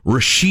and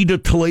Rashida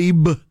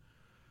Tlaib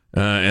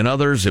and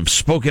others have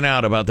spoken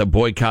out about the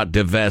boycott,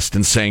 divest,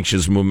 and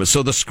sanctions movement.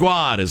 So the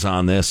squad is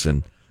on this,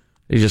 and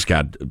they just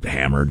got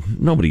hammered.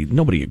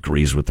 Nobody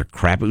agrees with their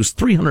crap. It was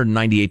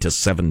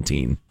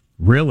 398-17.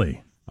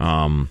 Really?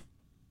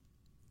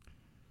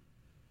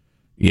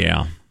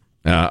 Yeah.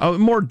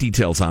 More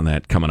details on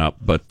that coming up,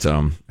 but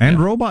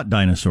robot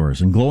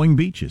dinosaurs and glowing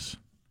beaches.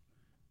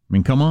 I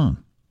mean, come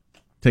on.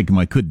 Taking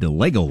my kid to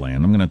Legoland.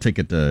 I'm going to take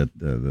it to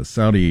the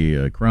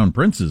Saudi Crown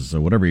Prince's,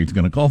 or whatever he's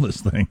going to call this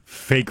thing.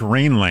 Fake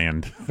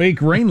Rainland. Fake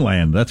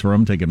Rainland. That's where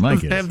I'm taking my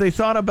kids. have they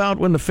thought about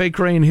when the fake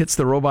rain hits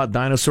the robot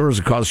dinosaurs,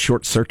 it causes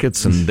short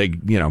circuits, and they,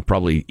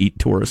 probably eat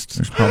tourists?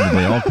 There's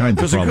probably all kinds of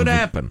Because it could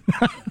problems.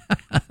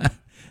 happen.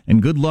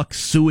 And good luck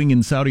suing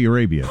in Saudi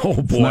Arabia.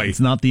 Oh, boy. It's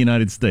not the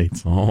United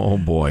States. Oh,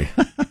 boy.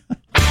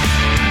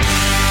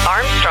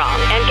 Armstrong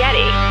and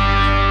Getty.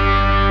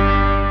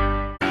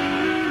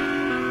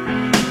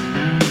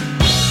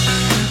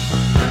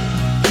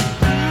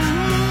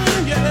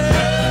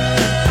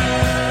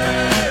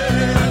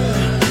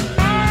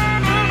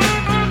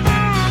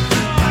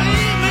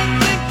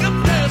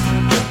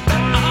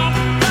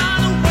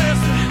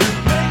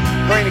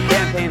 According to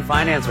campaign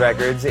finance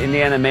records,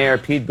 Indiana Mayor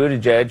Pete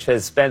Buttigieg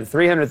has spent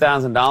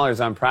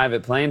 $300,000 on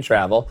private plane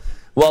travel,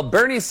 while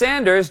Bernie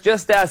Sanders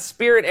just asked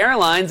Spirit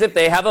Airlines if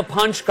they have a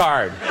punch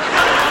card.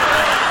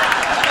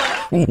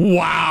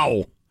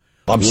 Wow.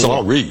 I'm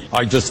sorry.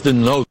 I just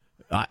didn't know.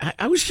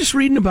 I was just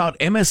reading about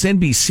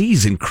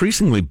MSNBC's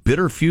increasingly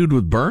bitter feud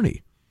with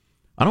Bernie.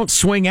 I don't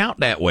swing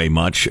out that way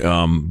much,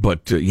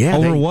 but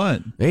Over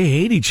what? They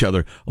hate each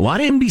other. A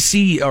lot of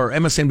NBC or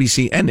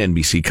MSNBC and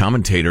NBC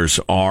commentators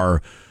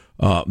are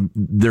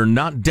they're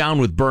not down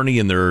with Bernie,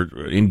 and they're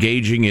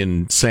engaging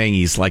in saying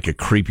he's like a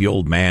creepy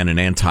old man, an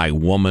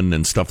anti-woman,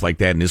 and stuff like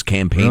that. And his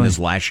campaign is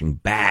lashing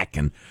back,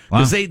 and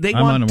because they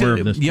I'm want unaware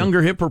of this, too.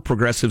 younger, hipper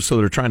progressives, so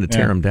they're trying to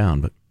tear him down.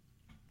 But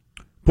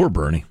poor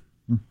Bernie.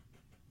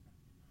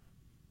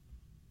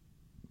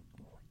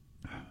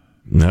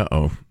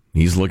 Uh-oh.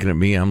 He's looking at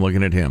me, I'm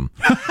looking at him.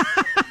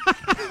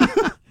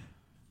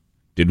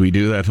 Did we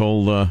do that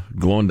whole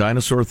glowing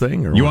dinosaur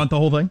thing? Or You what? want the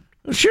whole thing?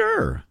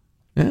 Sure.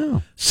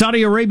 Yeah.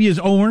 Saudi Arabia's.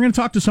 We're going to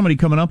talk to somebody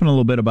coming up in a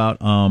little bit about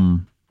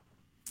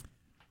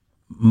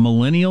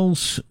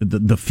millennials,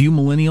 the few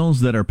millennials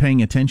that are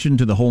paying attention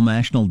to the whole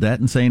national debt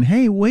and saying,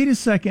 "Hey, wait a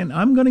second,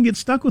 I'm going to get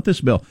stuck with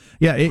this bill."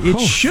 Yeah, it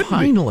should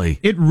finally.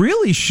 It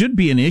really should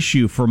be an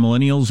issue for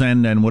millennials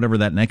and whatever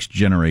that next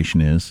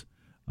generation is,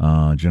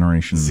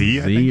 Generation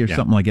Z or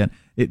something like that.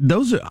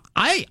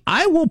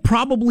 I will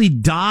probably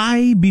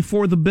die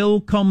before the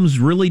bill comes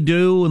really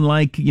due,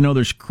 and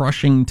there's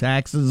crushing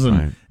taxes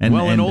and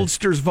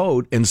oldsters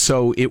vote, and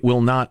so it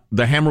will not.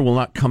 The hammer will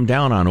not come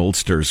down on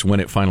oldsters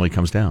when it finally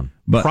comes down.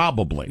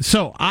 Probably.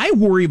 So I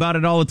worry about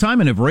it all the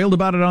time, and have railed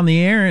about it on the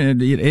air,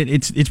 and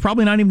it's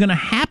probably not even going to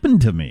happen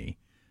to me.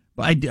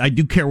 But I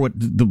do care what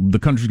the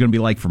country's going to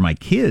be like for my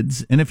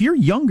kids. And if you're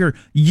younger,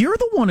 you're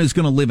the one who's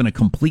going to live in a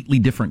completely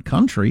different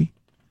country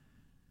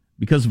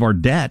because of our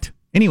debt.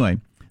 Anyway,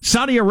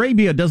 Saudi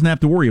Arabia doesn't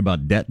have to worry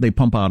about debt. They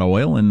pump out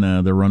oil, and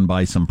they're run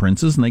by some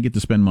princes, and they get to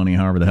spend money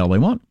however the hell they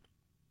want.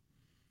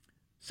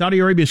 Saudi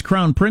Arabia's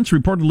crown prince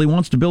reportedly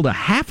wants to build a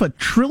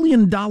 $500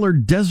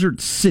 billion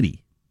desert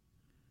city,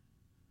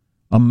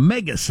 a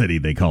mega city,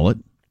 they call it,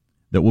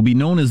 that will be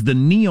known as the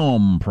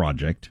NEOM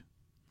Project.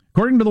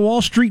 According to the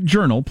Wall Street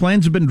Journal,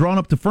 plans have been drawn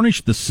up to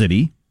furnish the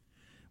city,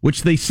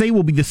 which they say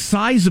will be the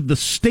size of the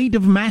state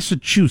of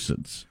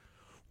Massachusetts.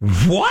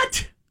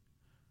 What?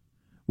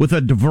 With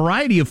a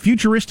variety of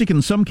futuristic and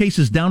in some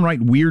cases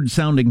downright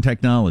weird-sounding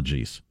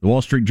technologies. The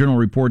Wall Street Journal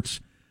reports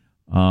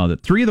that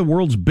 3 of the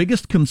world's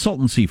biggest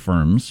consultancy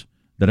firms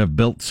that have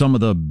built some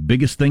of the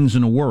biggest things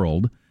in the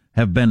world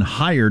have been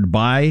hired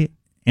by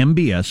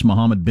MBS,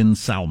 Mohammed bin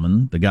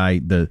Salman,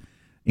 the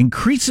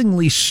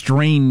increasingly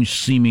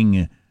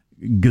strange-seeming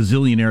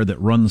gazillionaire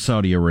that runs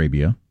Saudi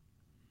Arabia,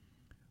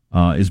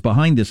 is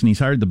behind this, and he's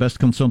hired the best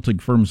consulting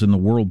firms in the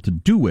world to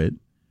do it.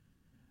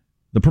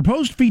 The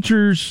proposed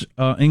features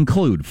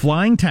include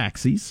flying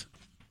taxis,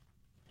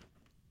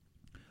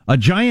 a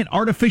giant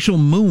artificial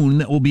moon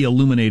that will be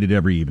illuminated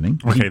every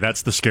evening. Okay,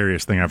 that's the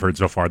scariest thing I've heard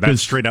so far.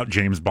 That's straight out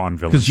James Bond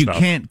villain stuff. Because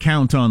you can't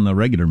count on the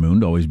regular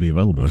moon to always be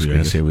available. I was going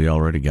to say we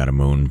already got a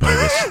moon, but I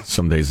guess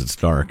some days it's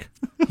dark.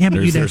 Yeah,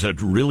 but there's a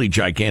really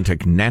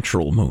gigantic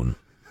natural moon.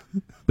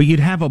 But you'd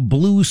have a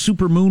blue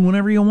super moon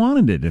whenever you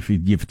wanted it if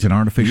it's an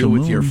artificial moon.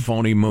 With your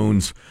phony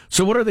moons.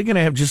 So what are they going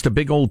to have, just a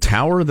big old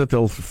tower that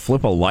they'll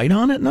flip a light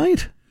on at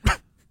night?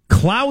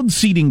 Cloud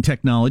seeding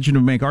technology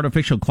to make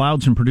artificial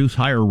clouds and produce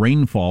higher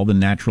rainfall than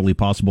naturally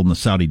possible in the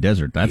Saudi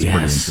desert. That's pretty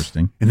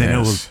interesting. And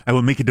then I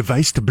will make a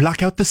device to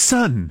block out the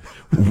sun.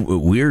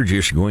 We're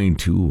just going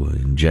to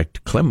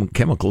inject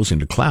chemicals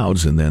into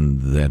clouds, and then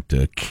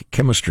that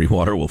chemistry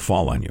water will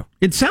fall on you.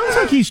 It sounds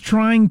like he's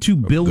trying to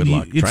build. Good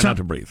luck. Try not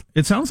to breathe.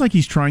 It sounds like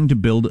he's trying to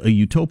build a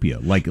utopia,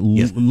 like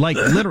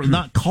literally,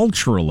 not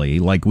culturally,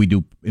 like we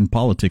do in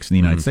politics in the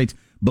United States,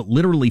 but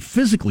literally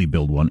physically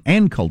build one,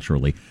 and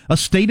culturally. A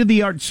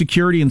state-of-the-art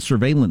security and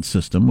surveillance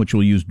system, which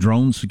will use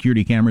drones,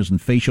 security cameras,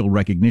 and facial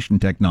recognition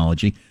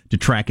technology to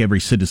track every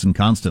citizen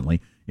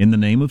constantly in the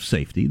name of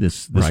safety.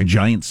 This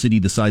giant city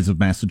the size of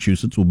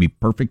Massachusetts will be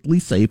perfectly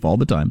safe all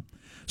the time.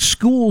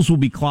 Schools will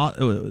be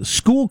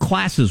school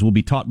classes will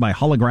be taught by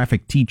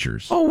holographic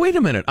teachers. Oh, wait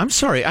a minute. I'm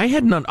sorry. I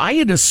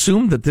had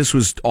assumed that this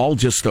was all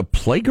just a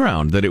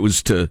playground, that it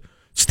was to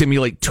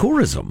stimulate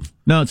tourism.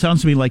 No, it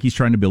sounds to me like he's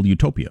trying to build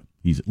utopia.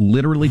 He's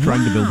literally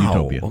trying to build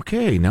utopia.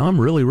 Okay, now I'm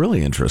really,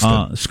 really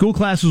interested. School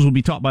classes will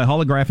be taught by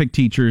holographic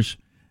teachers,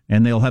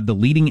 and they'll have the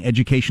leading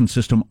education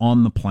system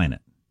on the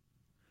planet.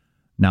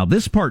 Now,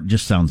 this part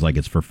just sounds like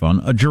it's for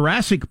fun. A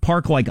Jurassic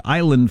Park-like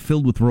island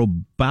filled with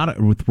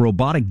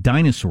robotic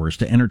dinosaurs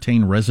to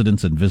entertain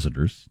residents and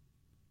visitors.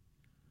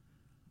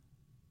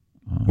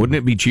 Wouldn't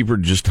it be cheaper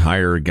to just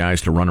hire guys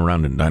to run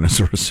around in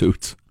dinosaur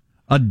suits?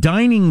 A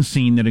dining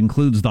scene that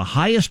includes the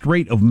highest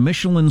rate of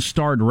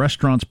Michelin-starred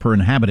restaurants per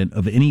inhabitant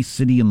of any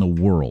city in the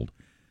world.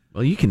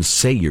 Well, you can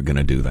say you're going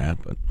to do that,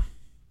 but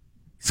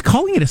he's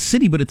calling it a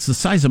city, but it's the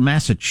size of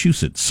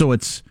Massachusetts, so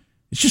it's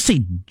just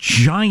a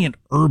giant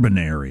urban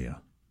area,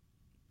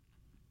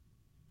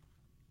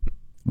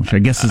 which I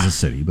guess is a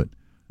city. But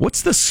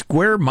what's the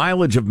square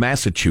mileage of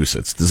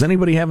Massachusetts? Does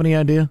anybody have any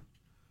idea?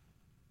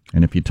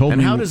 And if you told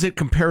me, how does it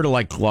compare to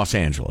like Los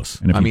Angeles?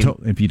 And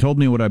if you told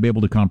me, would I be able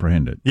to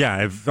comprehend it?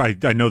 Yeah,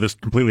 I know this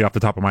completely off the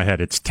top of my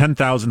head. It's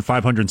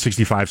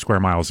 10,565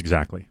 square miles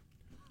exactly.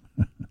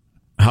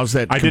 How's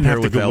that? I didn't have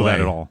to Google LA,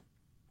 that at all.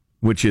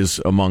 Which is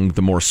among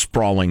the more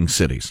sprawling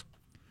cities.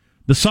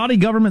 The Saudi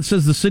government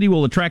says the city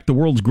will attract the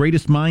world's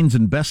greatest minds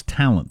and best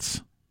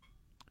talents.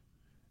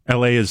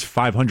 LA is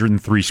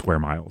 503 square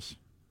miles.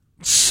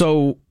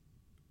 So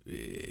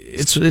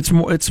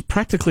it's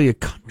practically a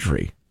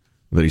country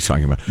that he's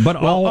talking about. But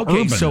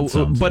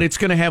but it's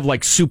going to have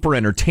like super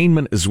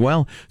entertainment as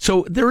well.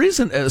 So there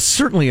isn't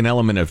certainly an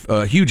element of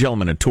a huge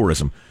element of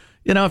tourism.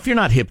 You know, if you're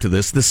not hip to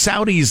this, the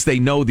Saudis, they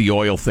know the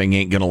oil thing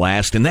ain't going to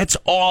last, and that's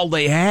all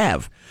they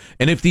have.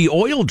 And if the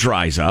oil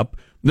dries up,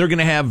 they're going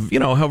to have,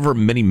 however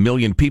many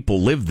million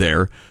people live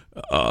there,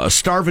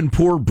 starving,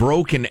 poor,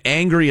 broke, and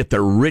angry at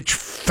their rich,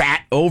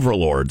 fat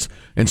overlords.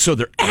 And so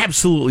they're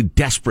absolutely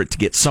desperate to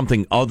get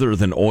something other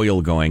than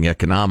oil going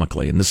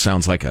economically. And this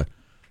sounds like a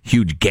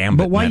huge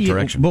gambit in that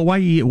direction. But why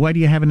do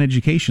you have an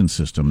education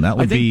system? That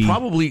would I think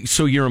probably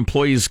so your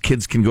employees'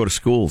 kids can go to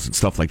schools and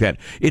stuff like that.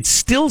 It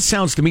still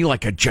sounds to me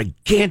like a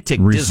gigantic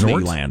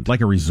resort? Disneyland.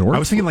 Like a resort? I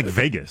was thinking like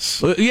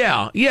Vegas.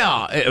 Yeah,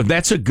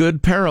 that's a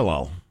good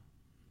parallel.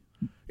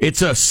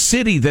 It's a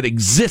city that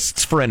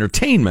exists for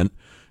entertainment,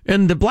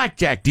 and the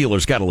blackjack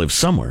dealer's got to live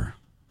somewhere.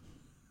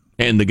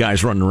 And the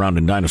guys running around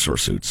in dinosaur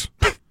suits.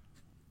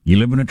 You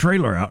live in a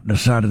trailer out in the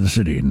side of the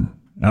city and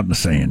out in the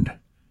sand.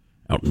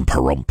 Out in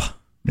Pahrump.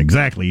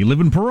 Exactly. You live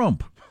in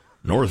Pahrump.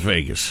 North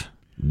Vegas.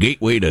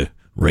 Gateway to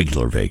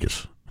regular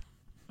Vegas.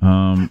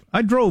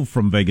 I drove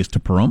from Vegas to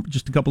Pahrump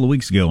just a couple of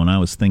weeks ago, and I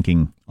was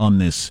thinking on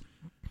this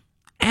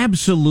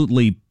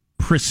absolutely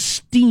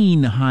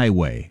pristine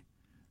highway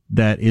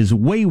that is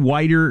way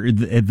wider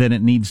than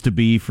it needs to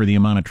be for the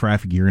amount of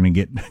traffic you're going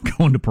to get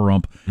going to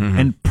Pahrump,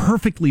 and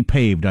perfectly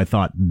paved. I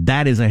thought,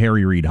 that is a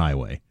Harry Reid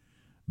highway.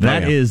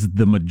 That is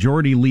the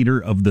majority leader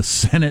of the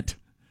Senate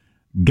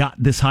got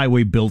this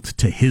highway built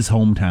to his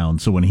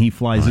hometown. So when he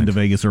flies into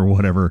Vegas or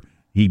whatever,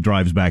 he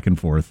drives back and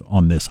forth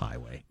on this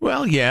highway.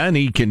 Well, yeah, and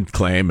he can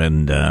claim,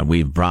 and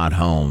we've brought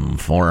home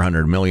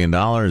 $400 million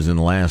in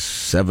the last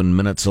 7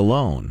 minutes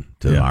alone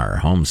to our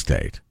home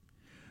state.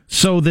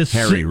 So this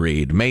Harry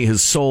Reid, may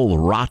his soul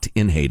rot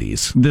in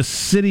Hades. The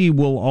city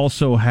will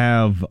also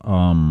have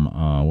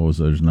what was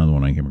there's another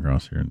one I came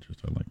across here.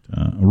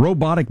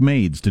 Robotic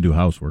maids to do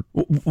housework.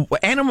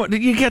 Animal,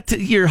 you get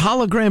your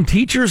hologram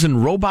teachers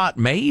and robot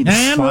maids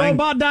and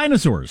robot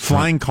dinosaurs,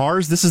 flying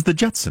cars. This is the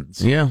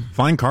Jetsons. Yeah,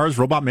 flying cars,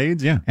 robot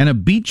maids. Yeah, and a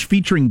beach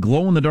featuring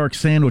glow in the dark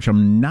sand, which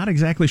I'm not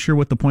exactly sure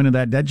what the point of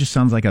that. That just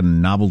sounds like a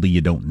novelty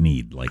you don't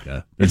need.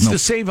 It's to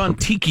save on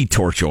tiki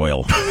torch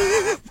oil.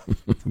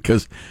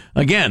 Because,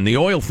 again, the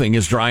oil thing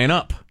is drying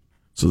up.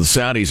 So the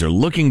Saudis are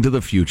looking to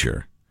the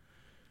future.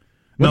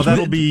 No,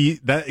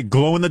 that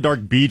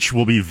glow-in-the-dark beach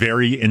will be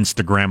very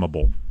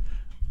Instagrammable.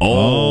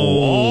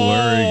 Oh,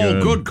 very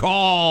good. Good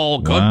call.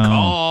 Good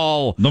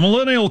call. The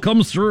millennial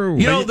comes through.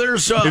 You know,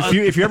 there's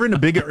if you're ever in a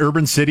big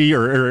urban city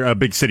or a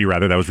big city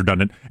rather, that was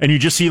redundant, and you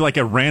just see like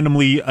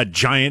a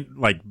giant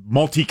like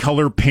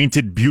multicolor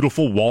painted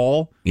beautiful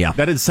wall,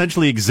 that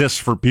essentially exists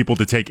for people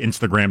to take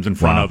Instagrams in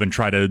front of and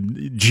try to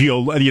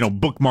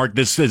bookmark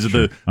this as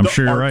the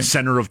art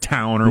center of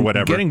town or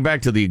whatever. Getting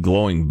back to the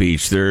glowing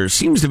beach, there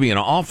seems to be an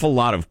awful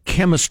lot of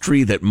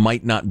chemistry that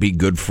might not be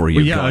good for you.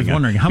 Well, yeah, I was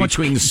wondering how much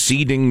between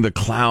seeding the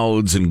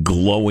clouds and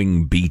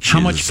glowing beaches. How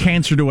much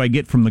cancer do I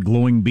get from the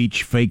glowing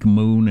beach, fake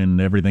moon,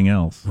 and everything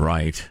else?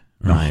 Right.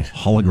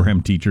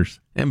 Hologram teachers.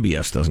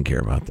 MBS doesn't care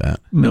about that.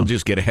 No. They'll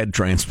just get a head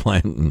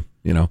transplant and,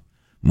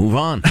 move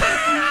on.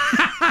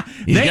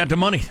 He's got the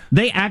money.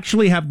 They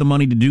actually have the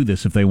money to do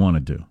this if they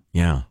wanted to.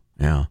 Yeah.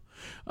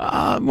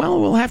 Well,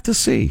 we'll have to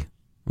see.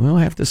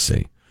 I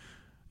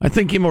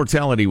think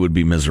immortality would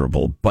be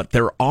miserable, but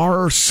there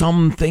are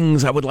some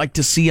things I would like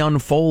to see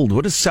unfold.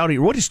 What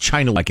is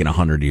China like in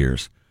 100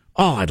 years?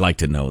 Oh, I'd like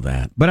to know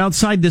that. But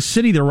outside this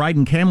city, they're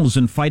riding camels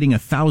and fighting a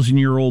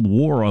 1,000-year-old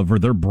war over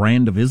their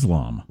brand of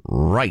Islam.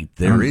 Right.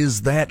 There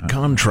is that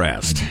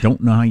contrast. I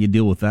don't know how you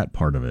deal with that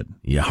part of it.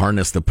 You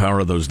harness the power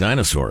of those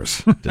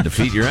dinosaurs to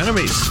defeat your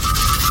enemies.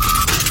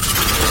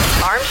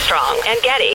 Armstrong and Getty.